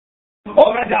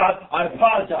Oh my god, I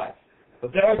apologize.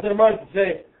 But there was an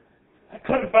emergency. I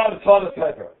couldn't find the toilet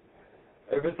paper.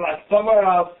 It was like somewhere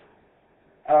else,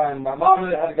 and my mom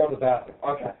really had to go to the bathroom.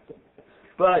 Okay.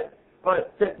 But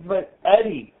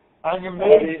Eddie, on your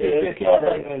main is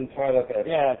covered in toilet paper.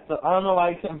 Yeah, so I don't know why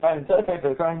you couldn't find the toilet paper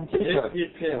according to you.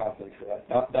 He's peeing off the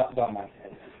don't mind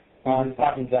him. I'm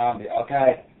fucking zombie,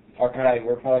 okay? Okay,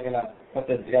 we're probably gonna put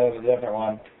this together with a different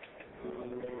one.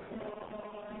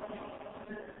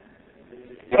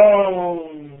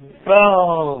 Boom!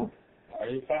 Boom! Are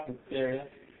you fucking serious?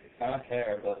 I don't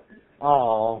care, but...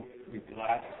 Oh. You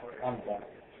black. I'm done.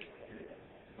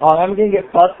 Oh, I'm gonna get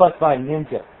fucked by a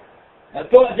ninja. That's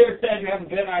what you said you haven't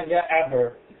been on yet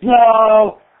ever.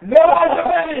 No! No,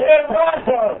 I've been here,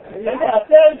 Russell! Yeah,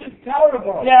 this is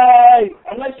terrible! Yay!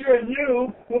 Unless you're a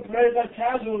noob who plays on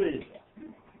casually.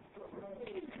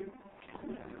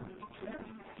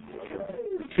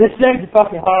 This thing's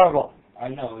fucking horrible. I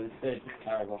know, this is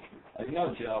terrible. Like,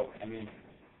 no joke. I mean,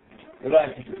 we're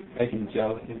like making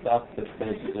jokes and stuff, this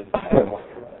stage is just terrible.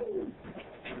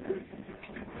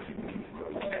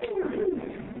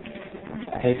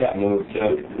 I hate that move,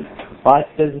 too. Watch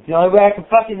this, it's the only way I can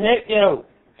fucking hit you!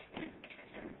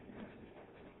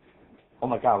 Oh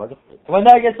my god, what the f- when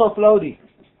did I get so floaty?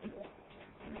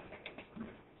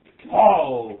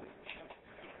 Oh!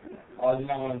 Oh, I did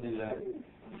not want to do that.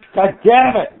 God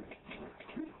damn it!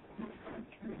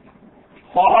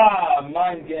 Ha!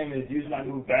 Mind game is use my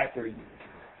move backwards.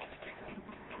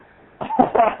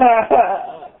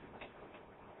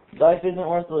 Life isn't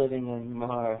worth living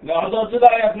anymore. No, don't do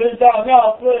that, please don't,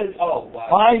 no, please! Oh, wow.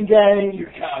 Mind game! You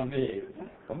got me.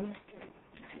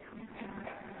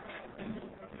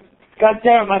 God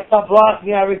damn it, my stop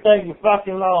blocking everything, you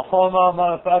fucking little homo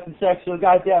motherfucking sexual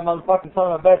goddamn motherfucking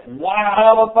son of a bitch. Wow! I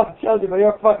almost fucking killed you, but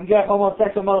you're a fucking gay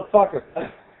homosexual motherfucker.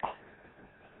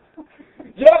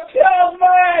 You killed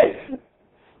me!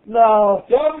 No.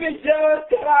 Don't be jealous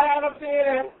that I have a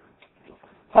penis!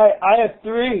 Hey, I have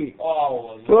 3.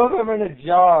 Oh, 2 of them are in a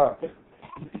jar.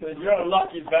 you're a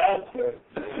lucky bastard.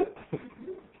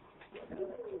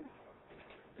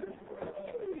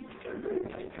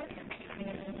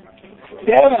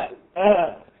 Damn it!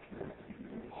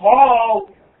 Ho!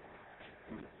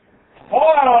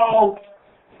 Ho!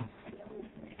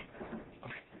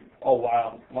 Oh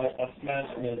wow, I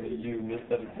smashed me into you, missed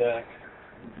that attack.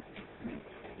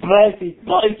 Slicey.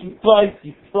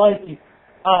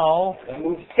 Oh. That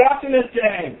move sucks in this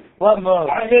game! What move?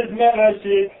 I'm his melee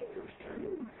chic.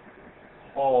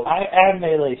 Oh. I am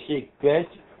melee chic, bitch.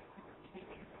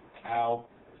 Ow.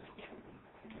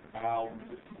 Ow.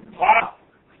 Ah!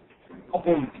 Oh,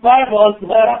 fireballs!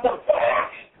 What the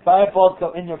fuck? Fireballs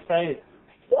go in your face.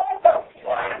 What the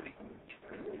fuck?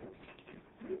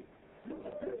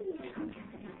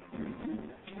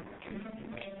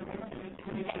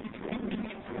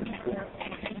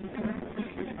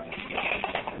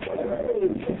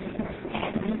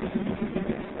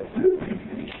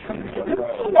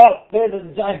 Oh, there's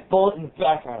a giant bullet in the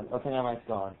background. Okay, now it's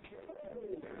gone.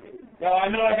 No, I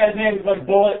know that guy's name is like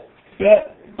Bullet.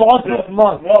 Bulletproof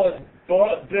monk. No, it's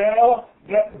Bullet Bill.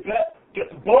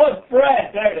 Bullet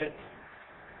Fred. There it is.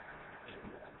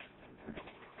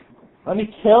 Let me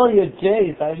kill you,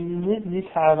 jeez. I need these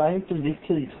time. I need to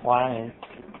kill these swine.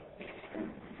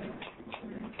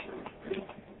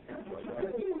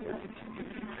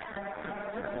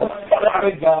 There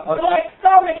we go. Okay. My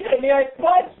stomach hit me. I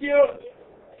punched you.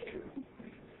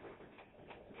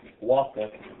 What the?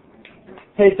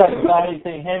 Hey, Dr. Clarity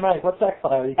saying, hey Mike, what's that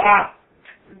Clarity? Ah!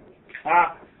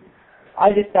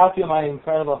 I just stopped you with my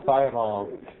incredible fireball.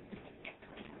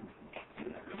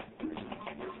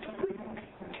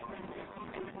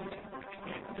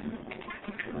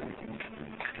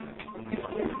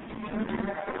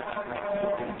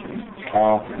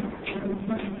 Oh.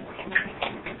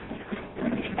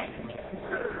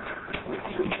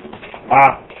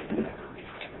 Ah!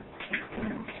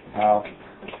 Ow.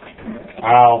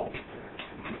 Ow.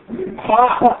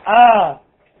 Ah!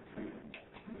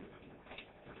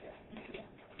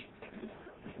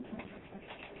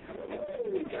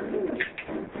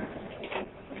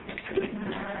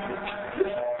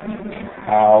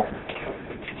 Ow.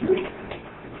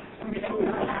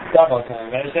 Double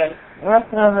combination.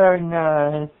 That's not very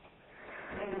nice.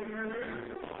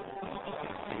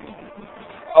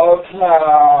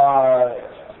 Okay.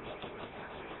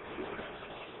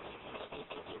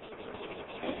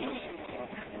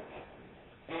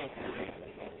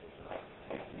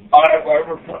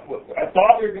 I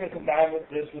thought we were going to combine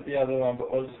this with the other one,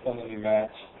 but we'll just go to new match.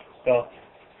 So,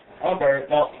 I'm Bird.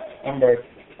 No, I'm Bird.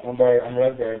 I'm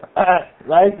Red Bird.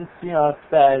 Life is,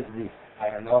 Spazzy. I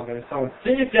don't know, maybe someone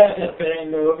sees that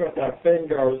thing move with their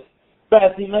fingers.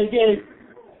 Bessie, make it.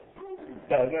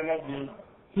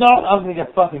 No, I'm gonna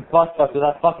get fucking fucked up with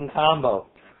that fucking combo.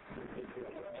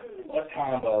 What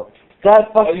combo? That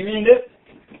Oh, fucking. you mean this?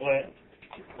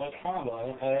 What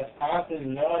combo? I have honestly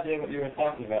no idea what you were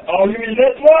talking about. Oh, you mean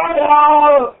this one?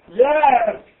 No!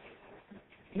 Yes!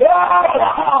 No!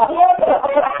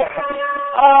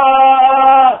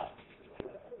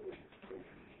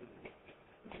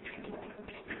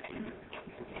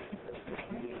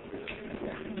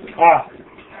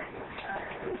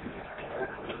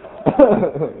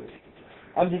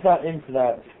 I'm just not into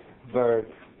that bird.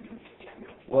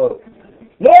 Whoa.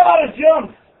 No, how to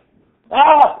jump!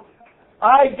 Ah!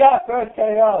 I got first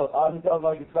KO on the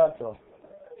fucking special.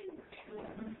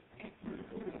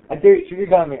 I dare you, trigger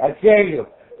gun me. I dare you.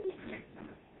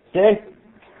 See?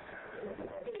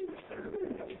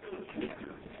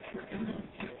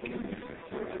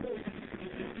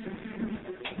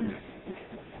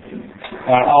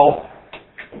 Oh.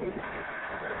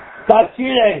 Stop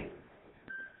cheating!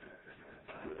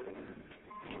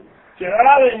 Get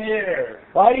out of here!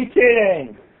 Why are you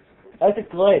cheating? That's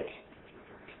a glitch.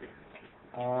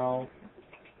 Oh.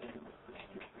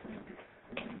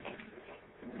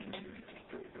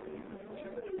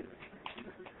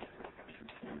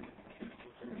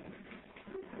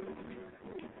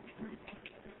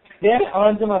 Damn it,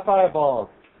 onto my fireballs.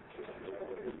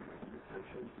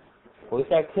 Wish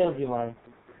I killed you, man.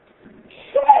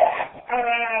 Shut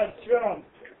up! Jump!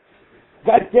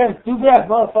 Goddamn stupid ass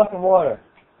motherfucking water.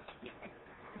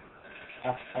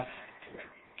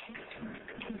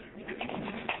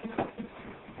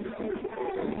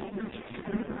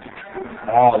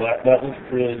 Oh, that was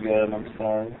really good. I'm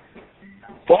sorry.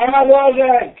 Why am I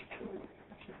losing?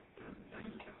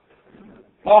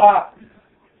 Ha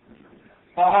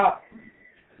ha.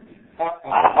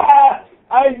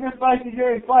 I just reflected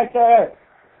your reflector.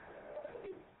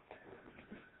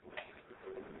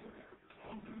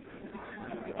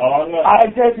 Oh no. I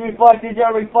just reflected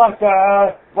your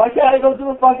reflector. Why can't I go to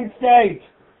the fucking stage?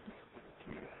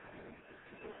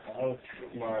 That was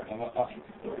smart.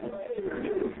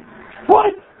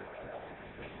 What?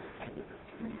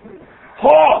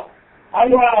 Oh!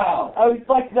 Wow! I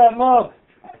reflected that move.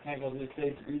 I can't go to the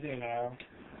stage either now.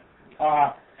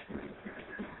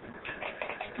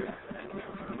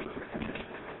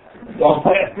 Don't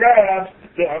get grabbed!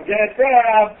 Don't get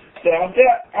grabbed! Don't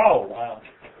get... Oh, wow.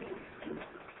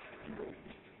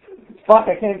 Fuck,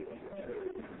 I can't...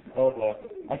 Oh, boy.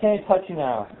 I can't touch you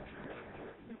now.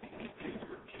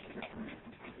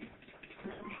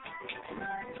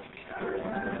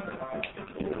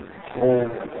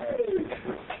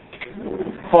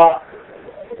 Fuck.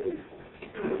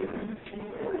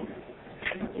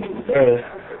 There it is.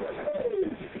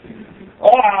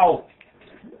 Ow!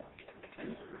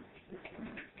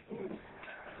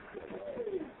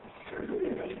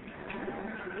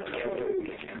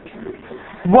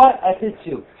 What? I hit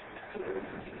you.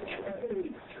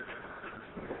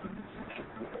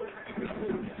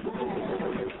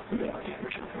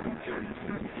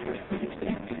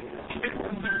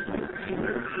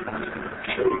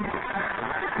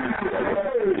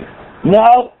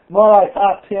 No, more like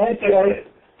top pancake.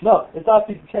 No, it's not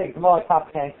piece of cake. It's more like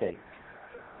top pancake.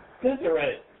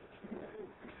 Cigarette.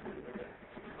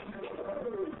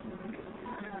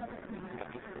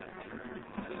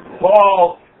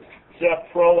 Whoa! Jeff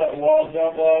Pro, that wall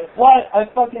jump was. What? I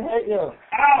fucking hate you.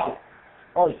 Ow!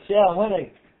 Oh shit, I'm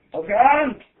winning. Okay,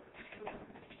 on.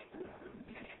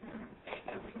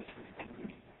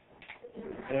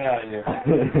 Get out of here.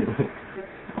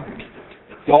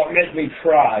 Don't make me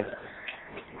try.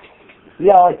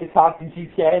 Yeah, like the top in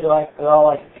GTA, they're all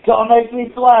like, don't make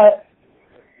me sweat.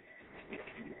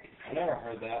 I never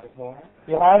heard that before.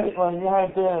 You haven't when you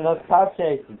haven't been enough top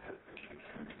chasing.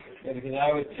 Yeah, because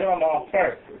I would kill them all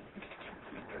first.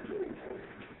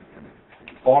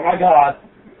 Oh my god.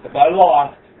 If I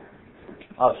lost.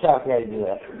 Oh, shut up, I gotta do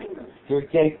that. You're a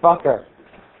gay fucker.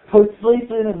 Who sleeps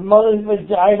in his mother's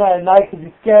vagina at night because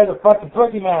he's scared of fucking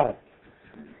boogeyman.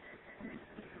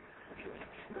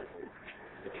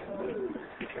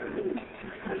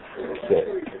 Shit.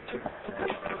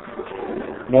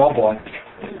 No, boy.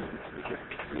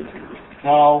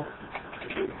 No.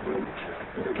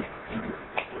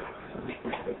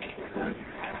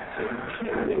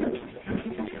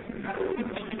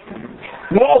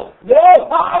 No! No!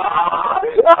 Ah!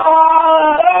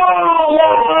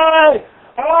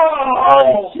 Oh,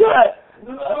 Oh! shit!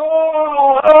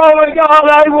 Oh! Oh my god,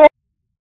 I won!